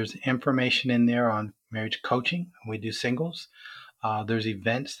 There's information in there on marriage coaching. We do singles. There's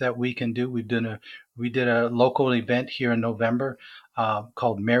events that we can do. We did a local event here in November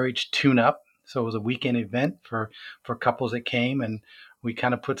called Marriage Tune Up. So it was a weekend event for couples that came, and we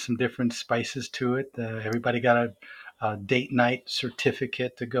kind of put some different spices to it. Everybody got a date night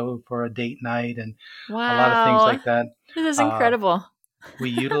certificate to go for a date night, and a lot of things Wow. like that. This is incredible.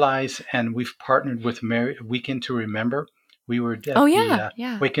 We utilize, and we've partnered with Weekend to Remember. We were Oh, at yeah. the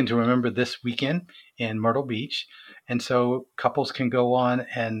Yeah. Weekend to Remember this weekend in Myrtle Beach. And so couples can go on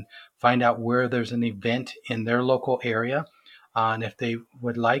and find out where there's an event in their local area. And if they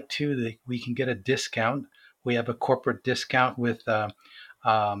would like to, we can get a discount. We have a corporate discount with the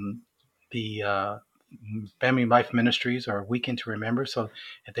Family Life Ministries or Weekend to Remember. So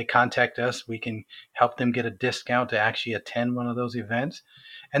if they contact us, we can help them get a discount to actually attend one of those events.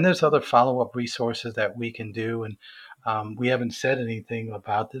 And there's other follow-up resources that we can do. And we haven't said anything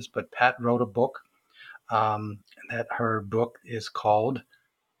about this, but Pat wrote a book that her book is called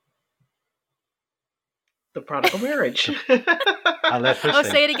The Prodigal Marriage. I'll let her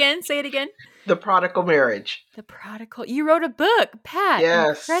say it again. Say it again. The Prodigal Marriage. The Prodigal. You wrote a book, Pat.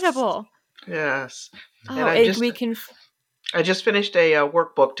 Yes. Incredible. Yes. Oh, and I just finished a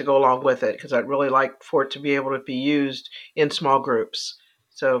workbook to go along with it because I'd really like for it to be able to be used in small groups.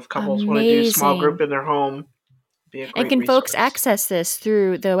 So if couples want to do small group in their home, be a great and can resource. Folks access this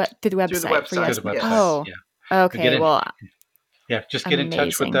through the website? Through the website. Yes. Oh, yeah. Okay. Just get in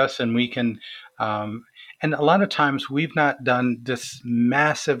touch with us, and we can. And a lot of times we've not done this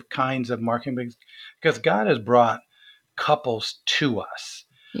massive kinds of marketing because God has brought couples to us.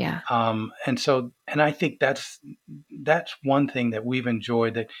 Yeah. And I think that's one thing that we've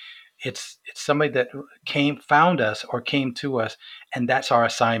enjoyed, that it's somebody that found us or came to us, and that's our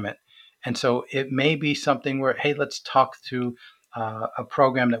assignment. And so it may be something where, hey, let's talk through a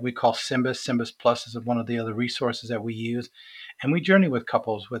program that we call Symbis. Symbis Plus is one of the other resources that we use, and we journey with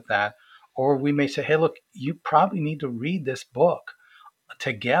couples with that. Or we may say, hey, look, you probably need to read this book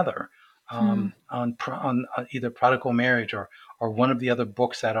together on either Prodigal Marriage or one of the other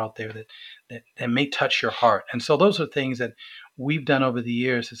books that are out there that may touch your heart. And so those are things that we've done over the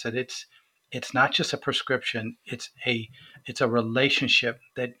years. Is that it's not just a prescription; it's a relationship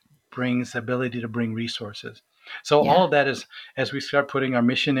that brings the ability to bring resources. So all of that is, as we start putting our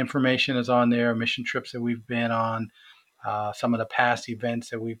mission information is on there, mission trips that we've been on, some of the past events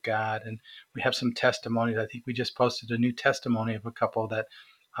that we've got, and we have some testimonies. I think we just posted a new testimony of a couple that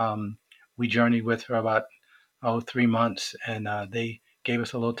we journeyed with for about 3 months, and they gave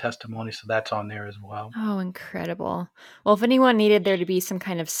us a little testimony, so that's on there as well. Oh, incredible. Well, if anyone needed there to be some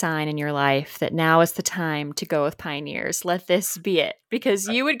kind of sign in your life that now is the time to go with Pioneers, let this be it, because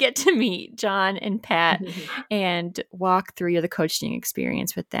you would get to meet John and Pat and walk through the coaching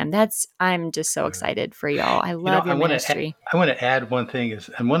experience with them. I'm just so excited for y'all. I love your ministry. I want to add one thing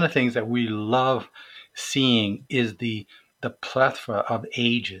and one of the things that we love seeing is the plethora of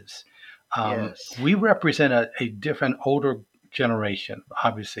ages. We represent a different, older generation,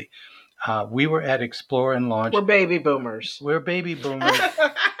 obviously. We were at Explore and Launch. We're baby boomers.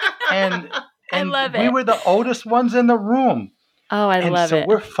 and I love we were the oldest ones in the room. Oh, I love it. And so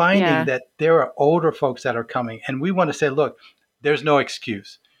we're finding that there are older folks that are coming, and we want to say, look, there's no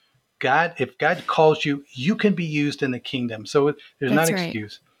excuse. If God calls you, you can be used in the kingdom. So there's not an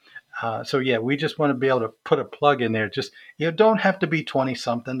excuse. We just want to be able to put a plug in there. Just, you don't have to be 20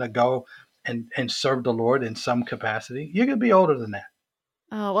 something to go and serve the Lord in some capacity. You can be older than that.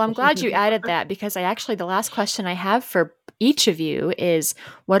 Oh, well, I'm glad you added that, because the last question I have for each of you is,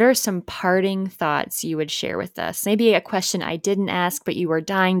 what are some parting thoughts you would share with us? Maybe a question I didn't ask, but you were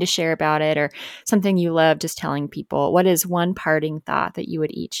dying to share about it, or something you love just telling people. What is one parting thought that you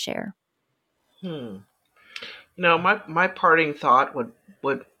would each share? My parting thought would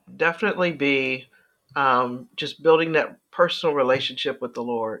definitely be just building that personal relationship with the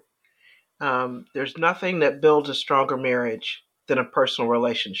Lord. There's nothing that builds a stronger marriage than a personal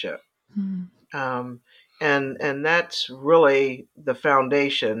relationship. And that's really the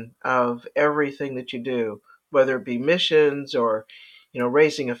foundation of everything that you do, whether it be missions or,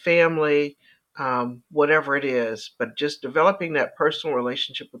 raising a family, whatever it is. But just developing that personal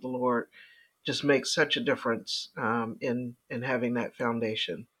relationship with the Lord just makes such a difference in having that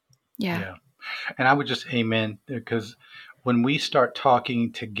foundation. Yeah. And I would just amen, because when we start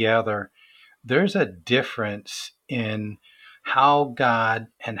talking together, there's a difference in how God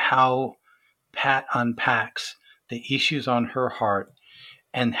and how Pat unpacks the issues on her heart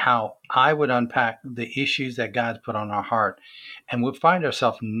and how I would unpack the issues that God's put on our heart. And we'll find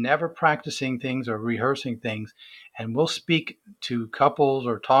ourselves never practicing things or rehearsing things. And we'll speak to couples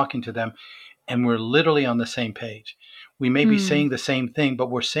or talking to them, and we're literally on the same page. We may be saying the same thing,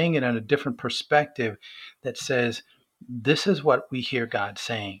 but we're saying it in a different perspective that says, this is what we hear God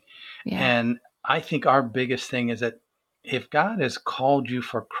saying. Yeah. And I think our biggest thing is that if God has called you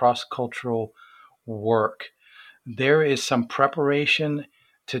for cross-cultural work, there is some preparation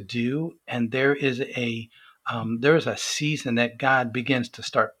to do, and there is a season that God begins to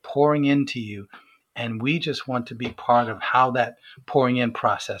start pouring into you, and we just want to be part of how that pouring in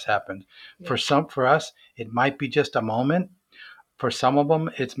process happens. Yeah. For us, it might be just a moment. For some of them,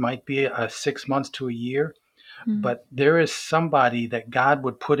 it might be 6 months to a year. But there is somebody that God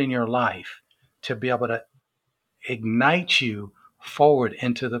would put in your life to be able to ignite you forward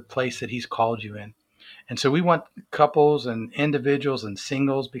into the place that he's called you in. And so we want couples and individuals and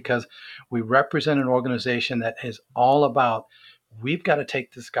singles, because we represent an organization that is all about, we've got to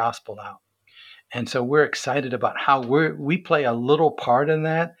take this gospel out. And so we're excited about how we play a little part in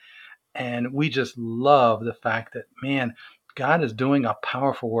that. And we just love the fact that, man, God is doing a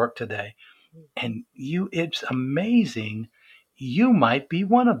powerful work today. And it's amazing. You might be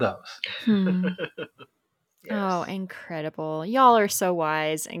one of those. Yes. Oh, incredible. Y'all are so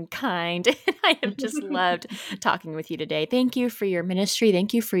wise and kind. I have just loved talking with you today. Thank you for your ministry.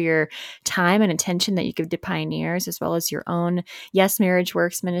 Thank you for your time and attention that you give to Pioneers, as well as your own Yes Marriage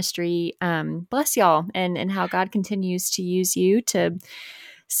Works ministry. Bless y'all and how God continues to use you to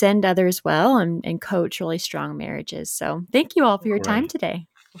send others well and coach really strong marriages. So thank you all for your time today.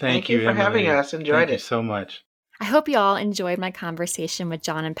 Thank you for having us. Enjoyed it. Thank you so much. I hope you all enjoyed my conversation with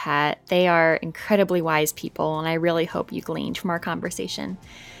John and Pat. They are incredibly wise people, and I really hope you gleaned from our conversation.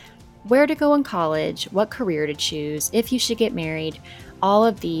 Where to go in college, what career to choose, if you should get married, all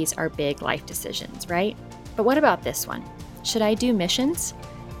of these are big life decisions, right? But what about this one? Should I do missions?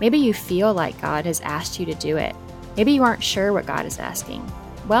 Maybe you feel like God has asked you to do it. Maybe you aren't sure what God is asking.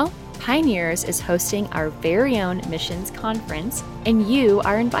 Well, Pioneers is hosting our very own missions conference, and you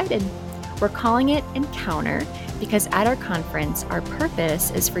are invited. We're calling it Encounter because at our conference, our purpose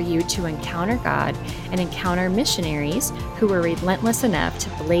is for you to encounter God and encounter missionaries who are relentless enough to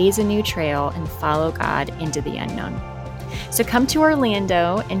blaze a new trail and follow God into the unknown. So come to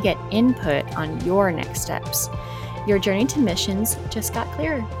Orlando and get input on your next steps. Your journey to missions just got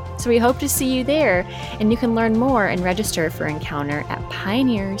clearer. So we hope to see you there, and you can learn more and register for Encounter at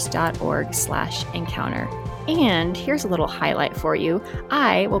pioneers.org/encounter. And here's a little highlight for you.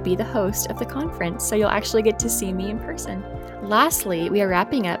 I will be the host of the conference, so you'll actually get to see me in person. Lastly, we are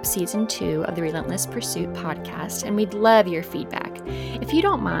wrapping up Season 2 of the Relentless Pursuit podcast, and we'd love your feedback. If you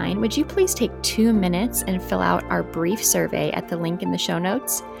don't mind, would you please take 2 minutes and fill out our brief survey at the link in the show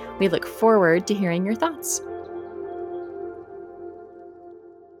notes? We look forward to hearing your thoughts.